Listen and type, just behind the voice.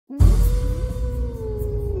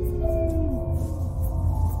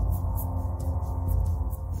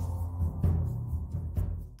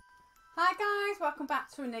Hi guys, welcome back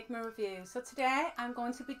to Enigma Review. So today I'm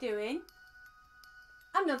going to be doing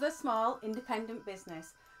another small independent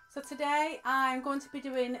business. So today I'm going to be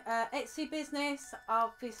doing an Etsy business.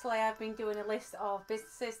 Obviously I've been doing a list of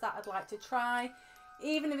businesses that I'd like to try.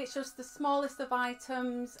 Even if it's just the smallest of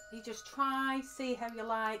items, you just try, see how you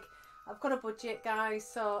like. I've got a budget guys,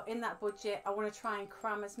 so in that budget I want to try and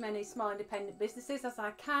cram as many small independent businesses as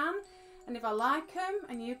I can. And if I like them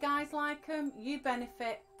and you guys like them, you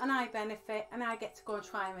benefit and I benefit and I get to go and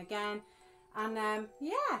try them again. And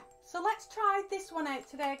yeah, so let's try this one out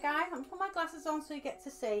today guys. I'm going to put my glasses on so you get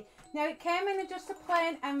to see. Now it came in just a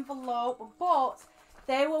plain envelope, but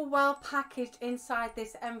they were well packaged inside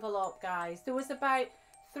this envelope guys. There was about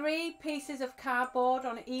 3 pieces of cardboard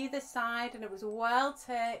on either side and it was well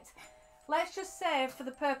taped. Let's just say for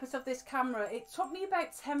the purpose of this camera, it took me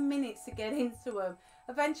about 10 minutes to get into them.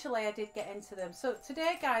 Eventually I did get into them. So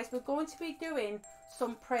today guys we're going to be doing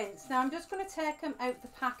some prints. Now I'm just going to take them out the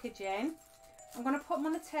packaging. I'm going to put them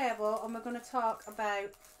on the table and we're going to talk about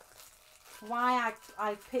why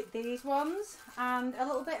I picked these ones and a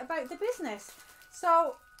little bit about the business.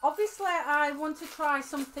 So obviously I want to try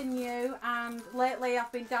something new, and lately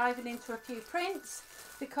I've been diving into a few prints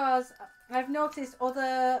because I've noticed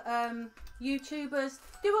other YouTubers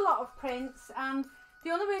do a lot of prints, and the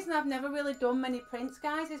only reason I've never really done many prints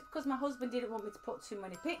guys is because my husband didn't want me to put too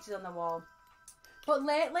many pictures on the wall. But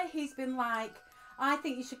lately he's been like, I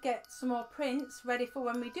think you should get some more prints ready for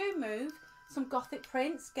when we do move, some Gothic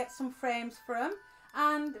prints, get some frames for them,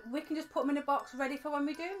 and we can just put them in a box ready for when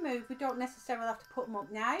we do move. We don't necessarily have to put them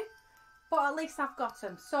up now, but at least I've got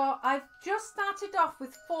them. So I've just started off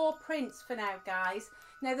with 4 prints for now guys.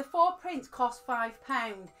 Now the 4 prints cost £5.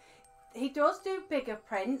 He does do bigger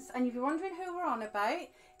prints, and if you're wondering who we're on about,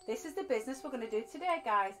 this is the business we're going to do today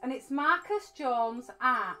guys, and it's Marcus Jones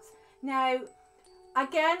Art. Now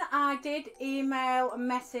again, I did email and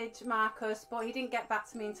message Marcus, but he didn't get back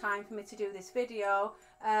to me in time for me to do this video,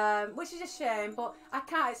 which is a shame, but I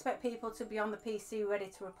can't expect people to be on the PC ready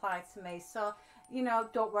to reply to me, so you know,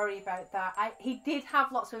 don't worry about that. He did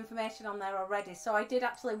have lots of information on there already, so I did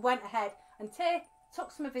actually went ahead and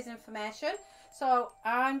took some of his information. So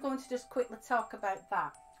I'm going to just quickly talk about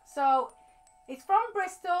that. So it's from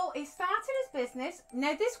Bristol. He started his business.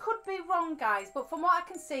 Now this could be wrong guys, but from what I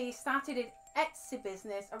can see, he started his Etsy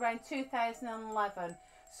business around 2011.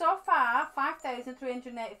 So far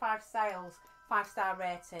 5,385 sales, 5-star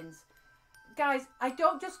ratings. Guys, I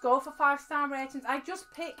don't just go for 5-star ratings. I just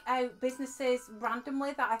pick out businesses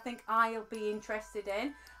randomly that I think I'll be interested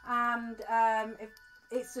in, and if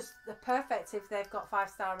it's just the perfect if they've got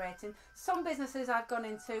 5-star rating. Some businesses I've gone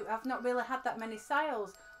into, I've not really had that many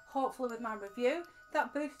sales. Hopefully with my review,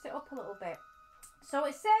 that boosts it up a little bit. So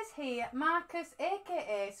it says here, Marcus,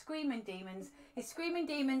 aka Screaming Demons. He's Screaming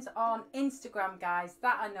Demons on Instagram, guys.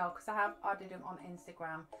 That I know because I have added him on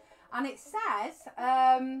Instagram. And it says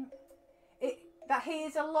that he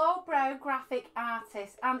is a lowbrow graphic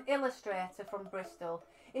artist and illustrator from Bristol.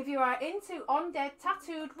 If you are into undead,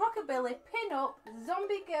 tattooed, rockabilly, pin-up,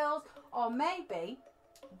 zombie girls, or maybe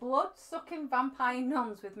blood-sucking vampire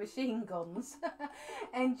nuns with machine guns,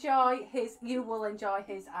 you will enjoy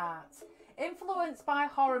his art. Influenced by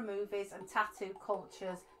horror movies and tattoo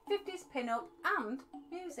cultures, 50s pin-up and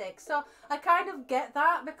music. So I kind of get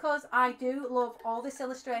that because I do love all this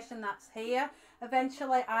illustration that's here.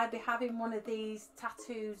 Eventually I'll be having one of these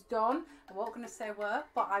tattoos done. I won't going to say where,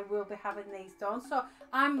 but I will be having these done. So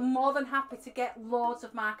I'm more than happy to get loads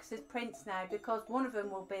of Marcus's prints now because one of them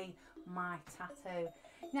will be my tattoo.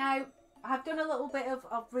 Now I've done a little bit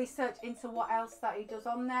of research into what else that he does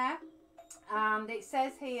on there, and it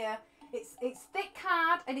says here it's thick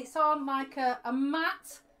card and it's on like a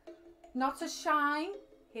matte, not a shine.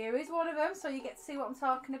 Here is one of them, so you get to see what I'm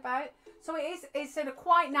talking about. So it's in a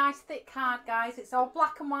quite nice thick card guys. It's all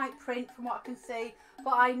black and white print from what I can see,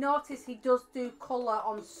 but I notice he does do colour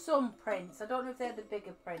on some prints. I don't know if they're the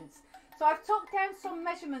bigger prints. So I've took down some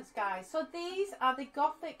measurements guys. So these are the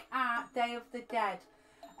Gothic Art Day of the Dead.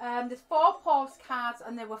 There's 4 postcards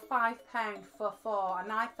and they were £5 for 4,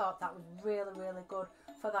 and I thought that was really good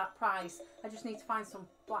for that price. I just need to find some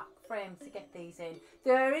black frames to get these in.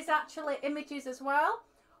 There is actually images as well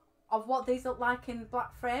of what these look like in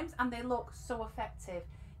black frames, and they look so effective.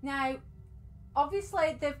 Now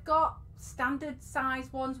obviously they've got standard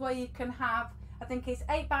size ones where you can have, I think it's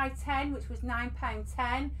 8x10, which was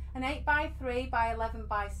 £9.10, and 8x3 by 11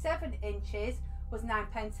 by 7 inches was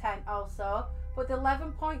 £9.10 also, but the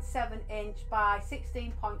 11.7 inch by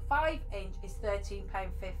 16.5 inch is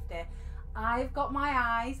 £13.50. I've got my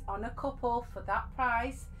eyes on a couple for that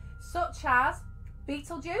price, such as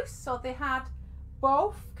Beetlejuice. So they had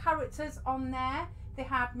both characters on there. They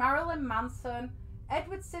had Marilyn Manson,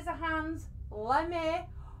 Edward Scissorhands, Lemmy,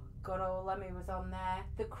 good old Lemmy was on there.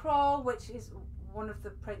 The Crow, which is one of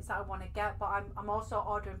the prints that I want to get, but I'm also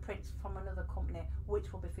ordering prints from another company,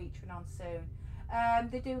 which will be featuring on soon.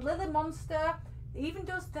 They do Lily Monster, even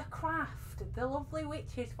does The Craft, the lovely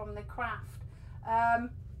witches from The Craft.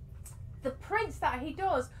 The prints that he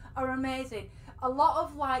does are amazing. A lot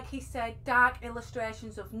of, like he said, dark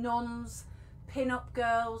illustrations of nuns, pin-up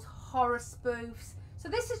girls, horror spoofs. So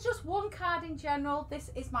this is just one card in general. This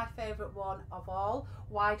is my favourite one of all.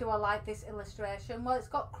 Why do I like this illustration? Well, it's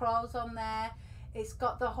got crows on there. It's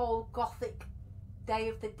got the whole Gothic Day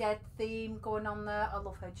of the Dead theme going on there. I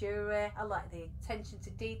love her jewellery. I like the attention to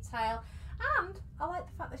detail. And I like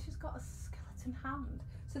the fact that she's got a skeleton hand.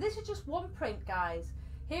 So this is just one print, guys.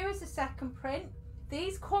 Here is the second print.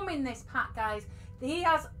 These come in this pack, guys. He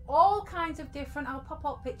has all kinds of different, I'll pop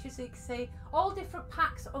up pictures so you can see, all different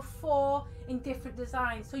packs of 4 in different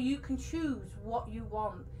designs. So you can choose what you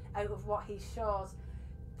want out of what he shows.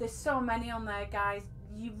 There's so many on there, guys.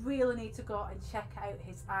 You really need to go and check out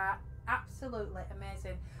his art. Absolutely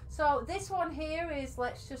amazing. So this one here is,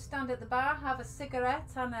 let's just stand at the bar, have a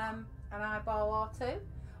cigarette and an eyeball or two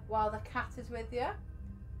while the cat is with you.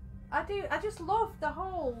 I just love the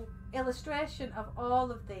whole illustration of all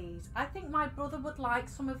of these. I think my brother would like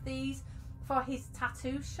some of these for his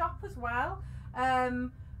tattoo shop as well. I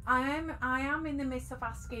am in the midst of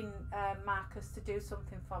asking Marcus to do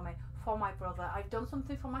something for me, for my brother. I've done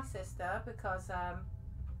something for my sister because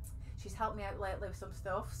she's helped me out lately with some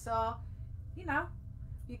stuff. So, you know,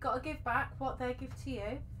 you've got to give back what they give to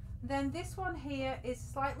you. Then this one here is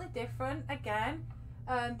slightly different again.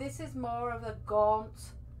 This is more of a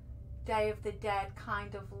gaunt Day of the Dead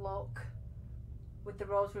kind of look with the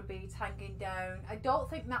rosary beads hanging down. I don't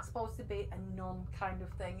think that's supposed to be a nun kind of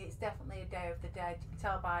thing. It's definitely a Day of the Dead. You can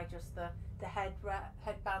tell by just the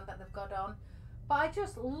headband that they've got on. But I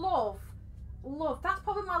just love, that's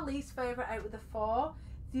probably my least favourite out of the 4.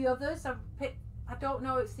 The others I've picked, I don't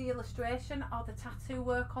know, it's the illustration or the tattoo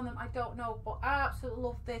work on them, I don't know, but I absolutely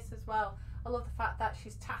love this as well. I love the fact that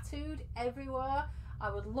she's tattooed everywhere. I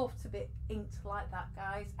would love to be inked like that,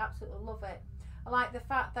 guys. Absolutely love it. I like the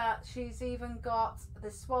fact that she's even got the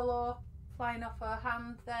swallow flying off her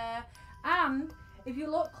hand there. And if you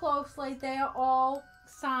look closely, they are all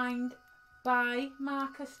signed by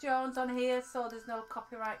Marcus Jones on here, so there's no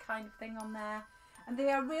copyright kind of thing on there. And they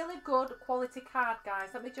are really good quality card,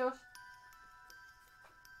 guys. Let me just...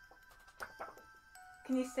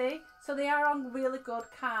 Can you see? So they are on really good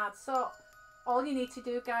cards. So all you need to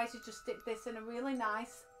do, guys, is just stick this in a really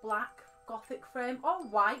nice black Gothic frame or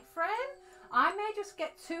white frame. I may just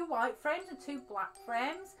get 2 white frames and 2 black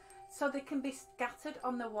frames so they can be scattered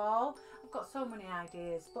on the wall. I've got so many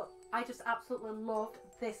ideas, but I just absolutely loved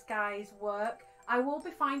this guy's work. I will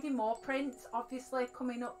be finding more prints, obviously,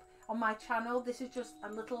 coming up on my channel. This is just a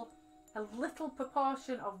little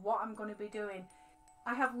proportion of what I'm going to be doing.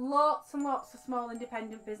 I have lots and lots of small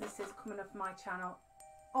independent businesses coming up on my channel.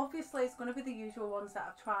 Obviously, it's going to be the usual ones that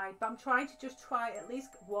I've tried, but I'm trying to just try at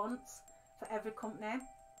least once for every company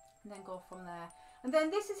and then go from there. And then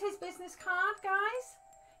this is his business card, guys.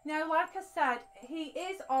 Now, like I said, he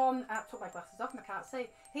is on, I took my glasses off and I can't see.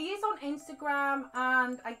 He is on Instagram,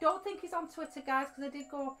 and I don't think he's on Twitter, guys, because I did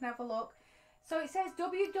go up and have a look. So it says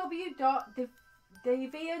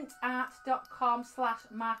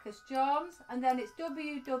www.deviantart.com/MarcusJones, and then it's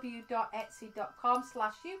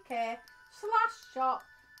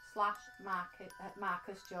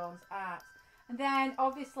www.etsy.com/UK/shop/MarcusJonesArt. And then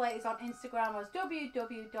obviously it's on Instagram as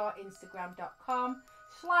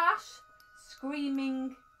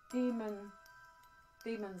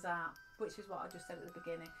www.instagram.com/screamingdemonsart, which is what I just said at the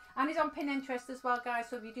beginning. And he's on Pinterest as well, guys,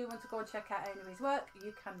 so if you do want to go and check out any of his work,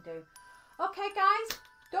 you can do. Okay, guys,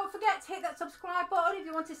 don't forget to hit that subscribe button if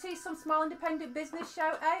you want to see some small independent business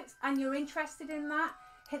shout outs and you're interested in that.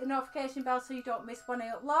 Hit the notification bell so you don't miss when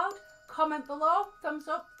I upload. Comment below, thumbs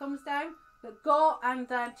up, thumbs down. But go and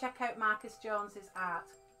check out Marcus Jones's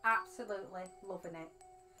art. Absolutely loving it.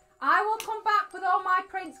 I will come back with all my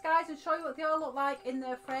prints, guys, and show you what they all look like in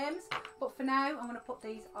their frames. But for now, I'm going to put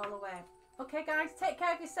these all away. Okay, guys, take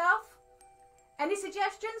care of yourself. Any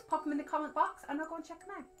suggestions, pop them in the comment box and I'll go and check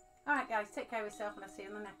them out. Alright, guys, take care of yourself and I'll see you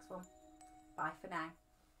in the next one. Bye for now.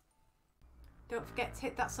 Don't forget to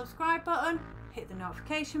hit that subscribe button, hit the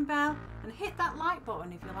notification bell, and hit that like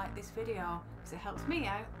button if you like this video, because it helps me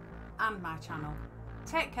out and my channel.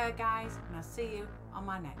 Take care, guys, and I'll see you on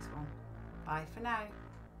my next one. Bye for now.